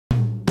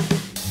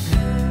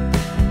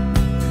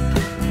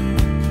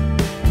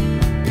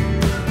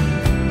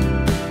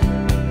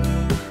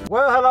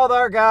Well, hello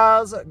there,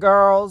 guys,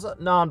 girls,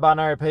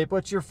 non-binary people.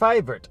 It's your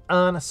favorite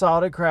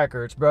unsalted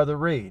cracker. It's Brother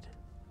Reed,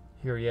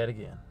 here yet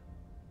again.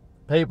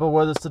 People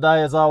with us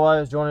today, as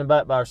always, joining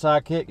back by our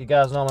sidekick. You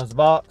guys know him as the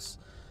Box.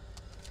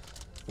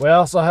 We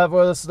also have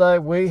with us today,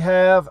 we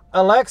have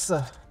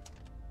Alexa.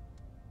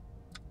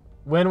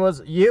 When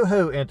was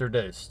Yoo-hoo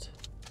introduced?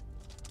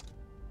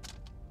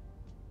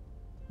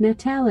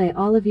 Natale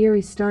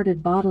Olivieri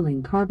started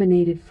bottling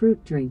carbonated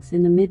fruit drinks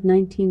in the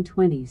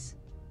mid-1920s.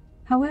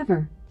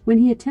 However, when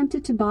he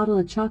attempted to bottle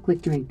a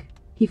chocolate drink,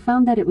 he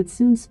found that it would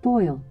soon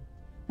spoil.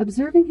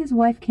 Observing his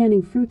wife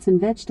canning fruits and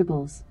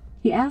vegetables,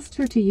 he asked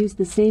her to use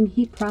the same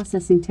heat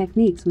processing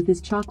techniques with his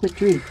chocolate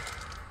drink.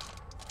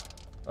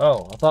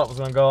 Oh, I thought it was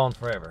going to go on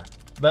forever.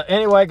 But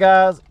anyway,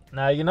 guys,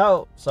 now you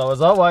know. So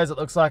as always, it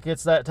looks like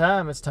it's that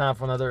time. It's time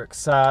for another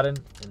exciting,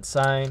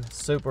 insane,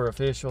 super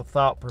official,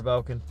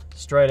 thought-provoking,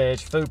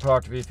 straight-edge food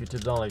product review.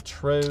 YouTube's only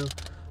true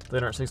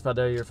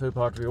 365-day-a-year food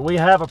product review. We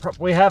have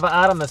an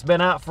item that's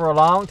been out for a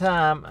long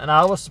time, and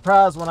I was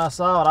surprised when I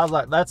saw it. I was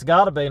like, that's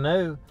got to be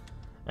new.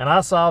 And I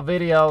saw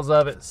videos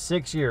of it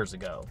 6 years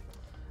ago,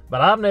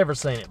 but I've never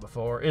seen it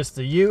before. It's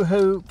the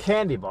Yoo-hoo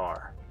candy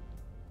bar.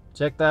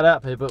 Check that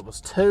out, people. It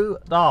was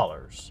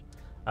 $2.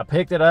 I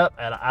picked it up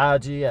at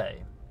IGA.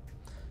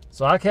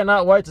 So I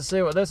cannot wait to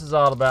see what this is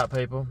all about,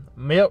 people.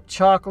 Milk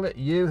chocolate,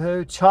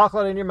 Yoo-hoo,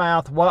 chocolate in your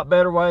mouth. What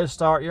better way to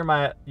start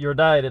your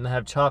day than to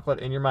have chocolate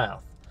in your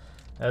mouth,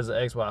 as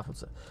the ex-wife would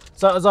say.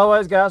 So as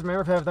always, guys,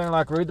 remember, if you have anything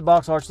like Read the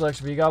Box art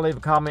selection, you gotta leave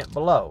a comment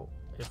below.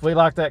 If we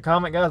like that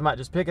comment, guys, might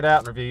just pick it out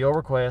and review your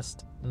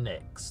request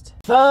next.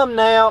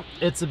 Thumbnail,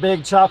 it's a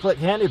big chocolate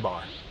candy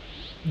bar.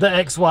 The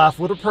ex-wife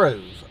would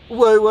approve.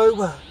 Woo, woo,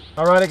 woo.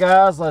 Alrighty,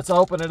 guys, let's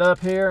open it up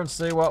here and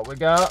see what we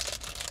got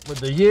with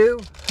the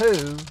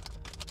Yoo-hoo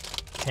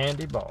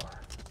candy bar.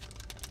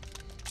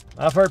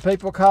 I've heard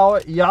people call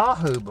it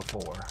yaoo-hoo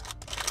before,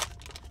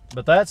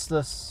 but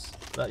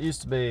that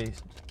used to be,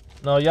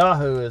 no,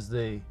 Yahoo is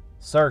the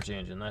search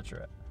engine, that's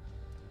right.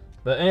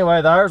 But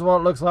anyway, there's what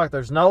it looks like.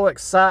 There's no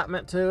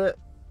excitement to it,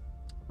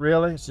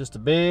 really. It's just a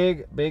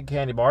big, big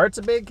candy bar. It's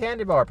a big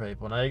candy bar,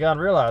 people. Now you gotta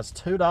realize,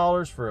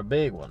 $2 for a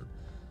big one.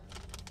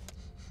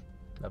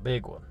 A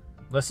big one.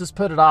 Let's just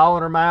put it all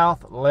in her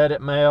mouth, let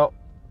it melt,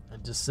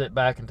 and just sit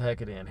back and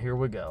take it in. Here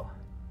we go.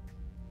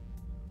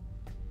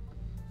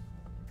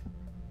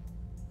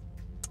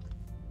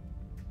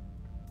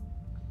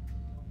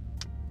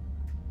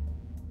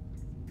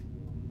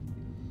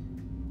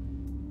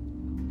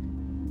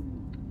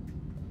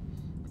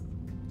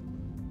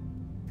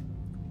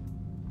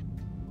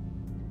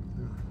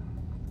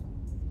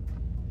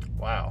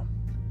 Wow.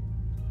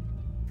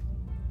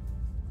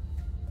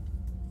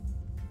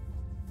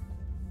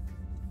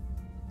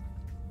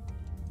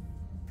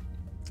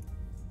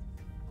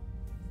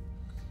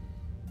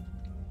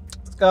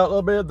 It's got a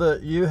little bit of the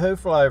Yoo-hoo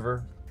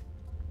flavor.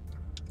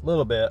 A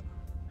little bit.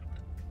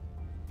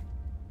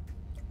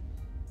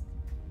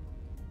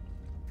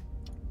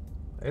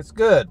 It's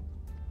good.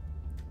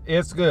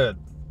 It's good.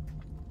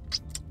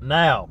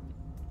 Now,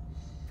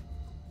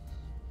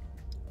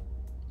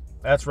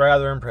 that's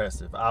rather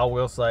impressive. I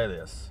will say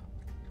this.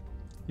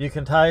 You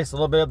can taste a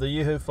little bit of the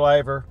Yoo-hoo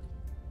flavor.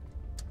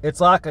 It's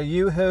like a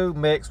Yoo-hoo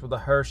mixed with a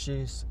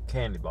Hershey's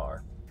candy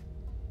bar.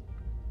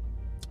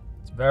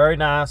 It's very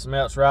nice. It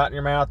melts right in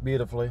your mouth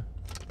beautifully.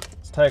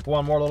 Let's take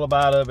one more little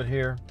bite of it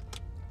here.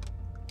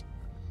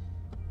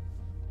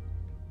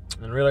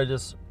 And really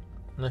let's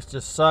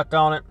just suck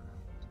on it.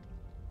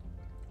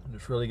 And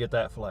just really get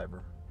that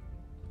flavor.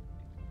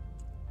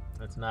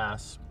 It's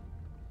nice.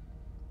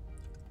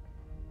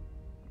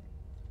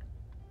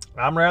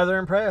 I'm rather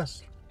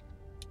impressed.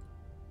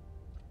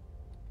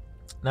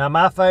 Now,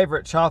 my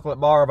favorite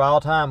chocolate bar of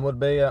all time would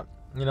be a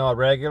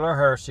regular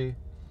Hershey.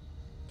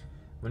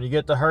 When you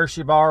get the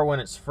Hershey bar when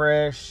it's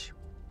fresh,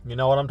 you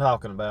know what I'm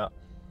talking about.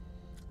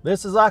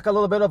 This is like a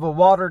little bit of a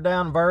watered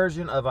down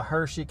version of a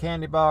Hershey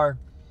candy bar.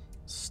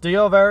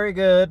 Still very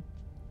good.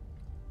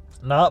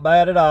 Not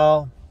bad at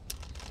all.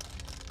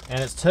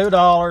 And it's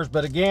 $2,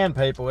 but again,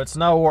 people, it's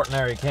no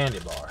ordinary candy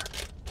bar.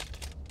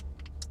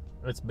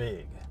 It's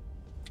big.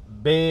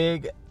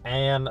 Big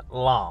and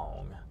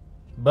long,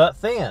 but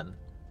thin.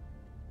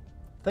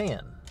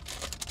 Thin.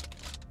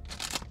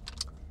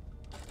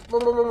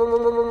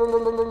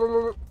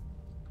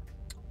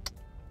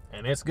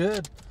 And it's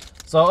good.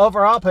 So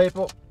overall,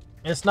 people,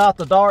 it's not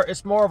the dark,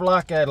 it's more of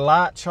like a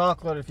light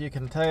chocolate, if you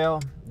can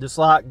tell. Just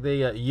like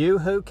the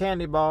Yoo-hoo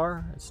candy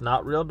bar. It's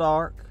not real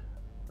dark.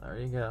 There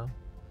you go.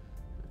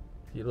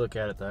 If you look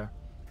at it there.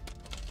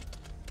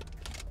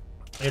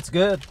 It's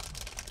good.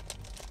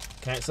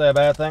 Can't say a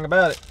bad thing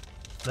about it.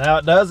 Now,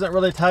 it doesn't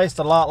really taste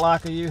a lot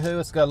like a Yoo-hoo.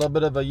 It's got a little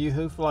bit of a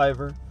Yoo-hoo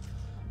flavor.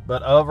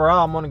 But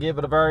overall, I'm going to give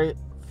it a very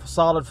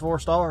solid 4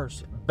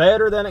 stars.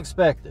 Better than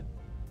expected.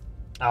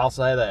 I'll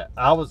say that.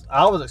 I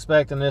was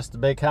expecting this to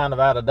be kind of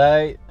out of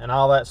date and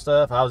all that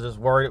stuff. I was just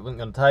worried it wasn't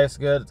going to taste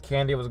good. The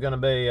candy was going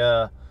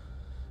to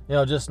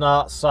be, just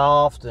not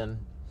soft.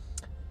 And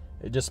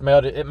it just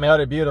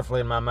melted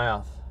beautifully in my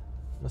mouth.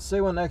 Let's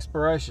see when the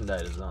expiration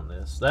date is on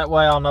this. That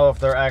way I'll know if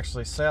they're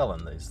actually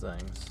selling these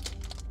things.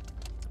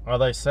 Are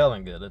they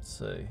selling good? Let's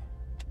see.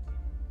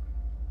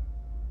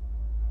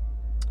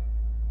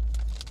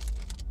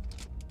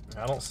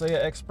 I don't see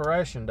an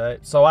expiration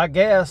date. So I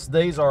guess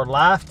these are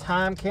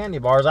lifetime candy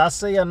bars. I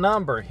see a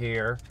number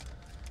here,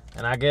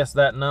 and I guess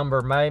that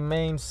number may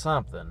mean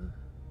something,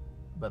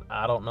 but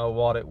I don't know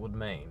what it would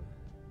mean.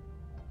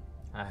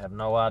 I have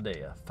no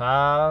idea.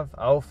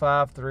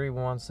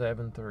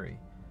 50533173.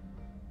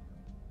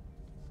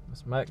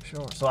 Let's make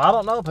sure. So I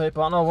don't know,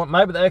 people. I don't know what,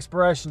 maybe the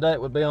expiration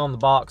date would be on the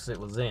box it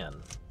was in.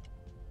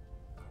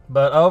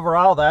 But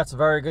overall, that's a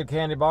very good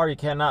candy bar. You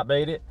cannot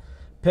beat it.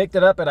 Picked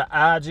it up at an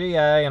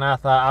IGA, and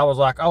I was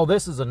like, oh,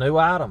 this is a new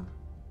item.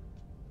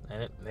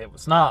 And it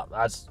was not.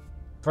 That's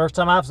first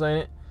time I've seen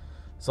it.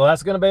 So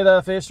that's going to be the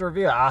official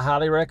review. I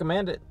highly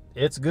recommend it.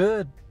 It's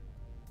good.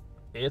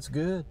 It's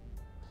good.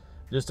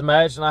 Just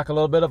imagine like a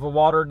little bit of a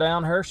watered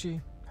down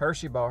Hershey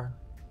bar.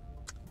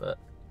 But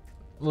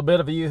a little bit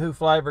of a Yoo-hoo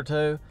flavor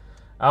too.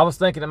 I was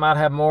thinking it might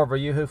have more of a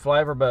Yoo-hoo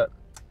flavor, but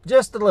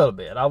just a little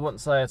bit. I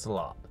wouldn't say it's a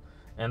lot.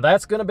 And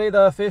that's going to be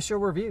the official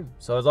review.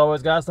 So as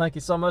always, guys, thank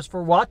you so much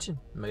for watching.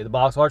 Me, the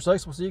Box Large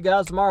 6. We'll see you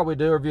guys tomorrow. We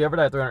do a review every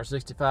day,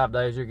 365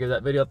 days. You give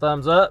that video a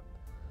thumbs up.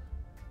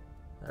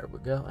 There we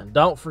go. And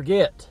don't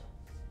forget,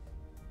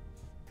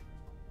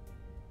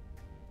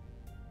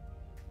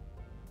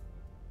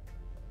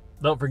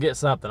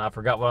 something. I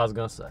forgot what I was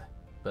going to say.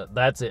 But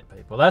that's it,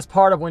 people. That's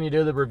part of when you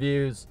do the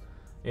reviews,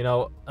 you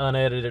know,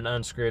 unedited and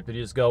unscripted.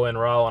 You just go in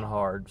raw and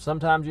hard.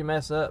 Sometimes you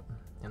mess up,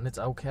 and it's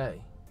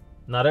okay.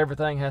 Not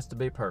everything has to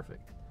be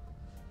perfect.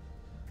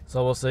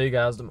 So we'll see you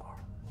guys tomorrow.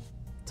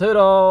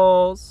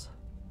 Toodles!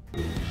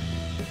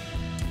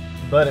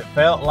 But it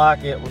felt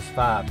like it was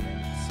 5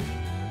 minutes.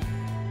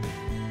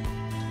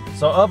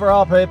 So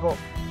overall, people,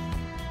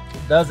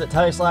 does it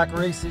taste like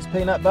Reese's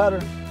peanut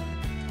butter?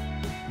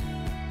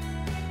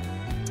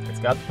 It's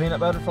got the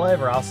peanut butter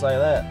flavor, I'll say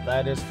that.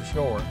 That is for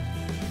sure.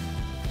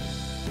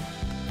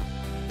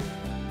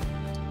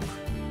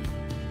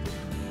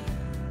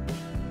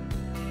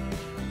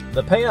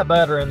 The peanut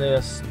butter in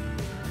this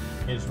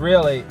is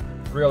really,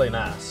 really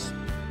nice.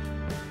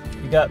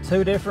 You got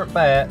 2 different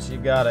bats.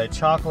 You've got a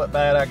chocolate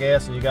bat, I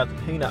guess, and you got the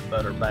peanut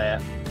butter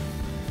bat.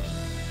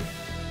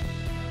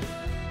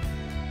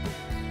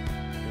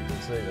 You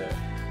can see that.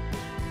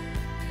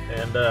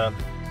 And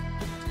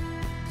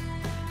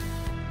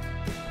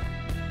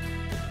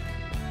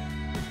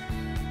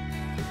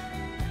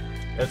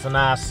it's a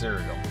nice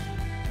cereal.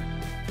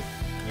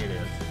 It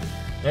is.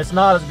 It's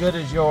not as good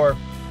as your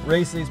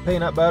Reese's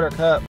peanut butter cup.